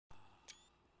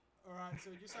Alright,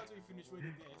 so just after we finished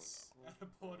reading this, out of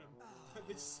boredom,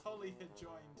 this Solly had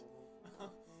joined.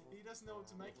 He doesn't know what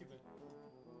to make of it.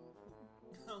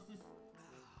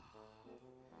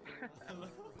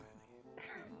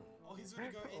 Oh, he's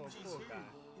gonna go Engi too!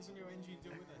 He's gonna go Engi and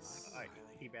deal with us.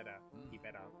 He better. He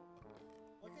better.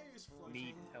 Like how he was floating.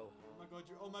 Need help.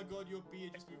 Oh my god, your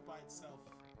beard just moved by itself.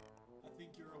 I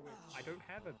think you're a witch. I don't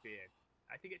have a beard.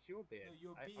 I think it's your beard. No,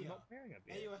 your beard. I'm not wearing a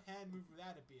beard. And your hand moved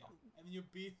without a beard. And then your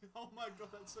beard. Oh my god,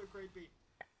 that's so creepy.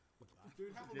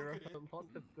 Dude, have a look at it. There are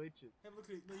lots of glitches. Have a look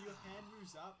at it. No, your hand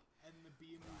moves up, and the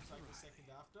beard moves like a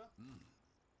second after.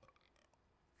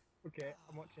 Okay,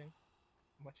 I'm watching.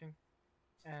 I'm watching.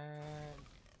 And...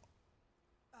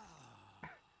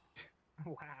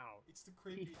 wow. It's the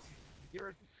creepiest.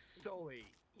 You're a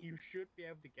Solly. You should be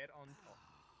able to get on top.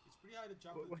 It's pretty hard to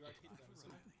jump with a direct hit though,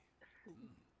 isn't it?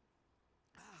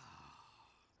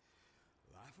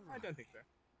 I don't think so.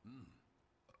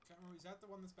 Can't remember, is that the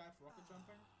one that's bad for rocket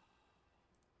jumping?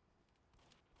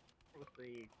 It was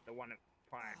the one that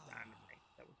fired randomly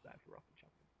that was bad for rocket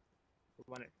jumping. The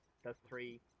one that does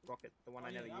 3 rockets, the one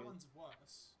I never that used. one's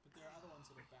worse, but there are other ones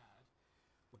that are bad.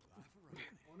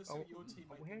 I want to see what your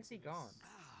teammate where's he gone?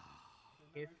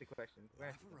 Here's the question.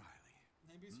 Where's he gone?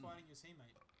 Maybe he's fighting your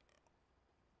teammate.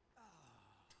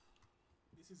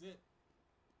 This is it.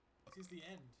 This is the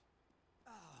end.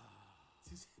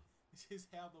 This is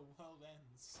how the world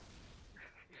ends.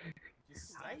 Just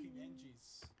stacking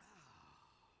Engis.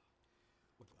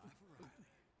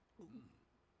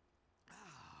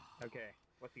 Okay,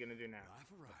 what's he gonna do now?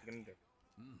 What's he gonna do?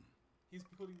 He's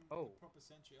putting the proper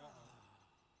sentry.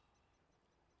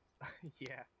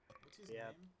 Yeah. What's his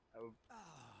name? Oh.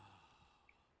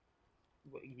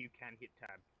 Well, you can hit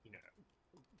tab, you know.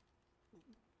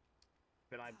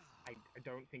 But I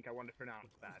don't think I want to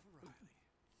pronounce that.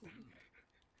 I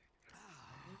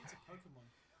think it's a Pokemon.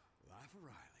 Life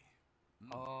O'Reilly.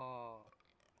 Oh,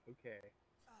 okay.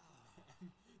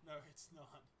 No, it's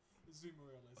not.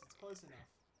 Zoomeril is. It's close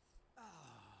enough.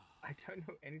 I don't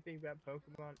know anything about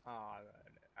Pokemon.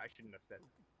 I shouldn't have said.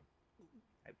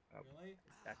 Really?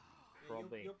 That's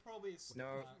probably. You're probably a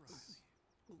Snorlax.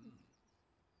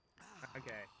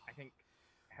 Okay, I think.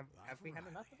 Have we had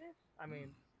enough of this? I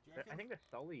mean, I think the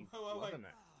Solly wasn't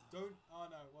it? Don't. Oh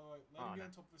no! Wait. Let him get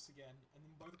on top of us again, and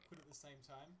then both quit at the same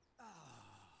time.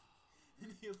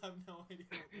 And he'll have no idea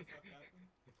what the fuck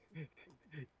happened.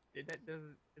 That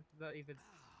doesn't. It's not even.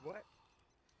 What?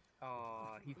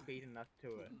 Oh, he's beating us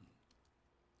to it.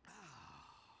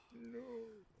 No.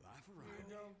 Life You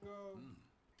O'Reilly. don't go.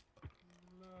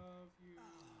 Love you.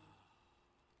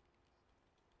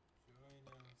 Join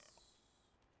us. Join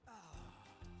us.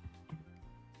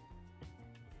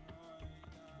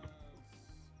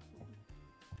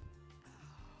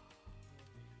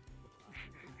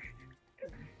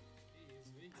 He is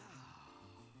vegan.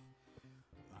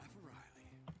 Life O'Reilly.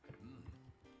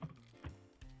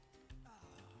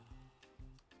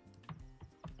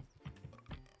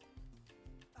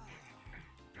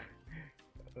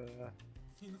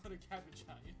 You're not a cabbage,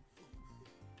 are you?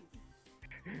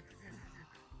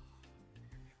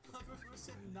 I've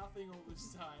said nothing all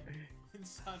this time, and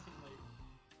suddenly...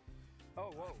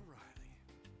 Oh, whoa. Life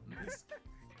O'Reilly.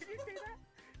 Did you see that?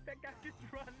 That guy just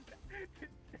runs to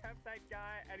stab that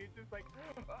guy, and he's just like,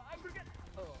 I'm gonna get.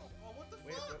 Oh, what the fuck?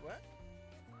 Wait, what?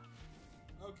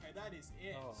 Okay, that is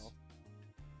it. Oh.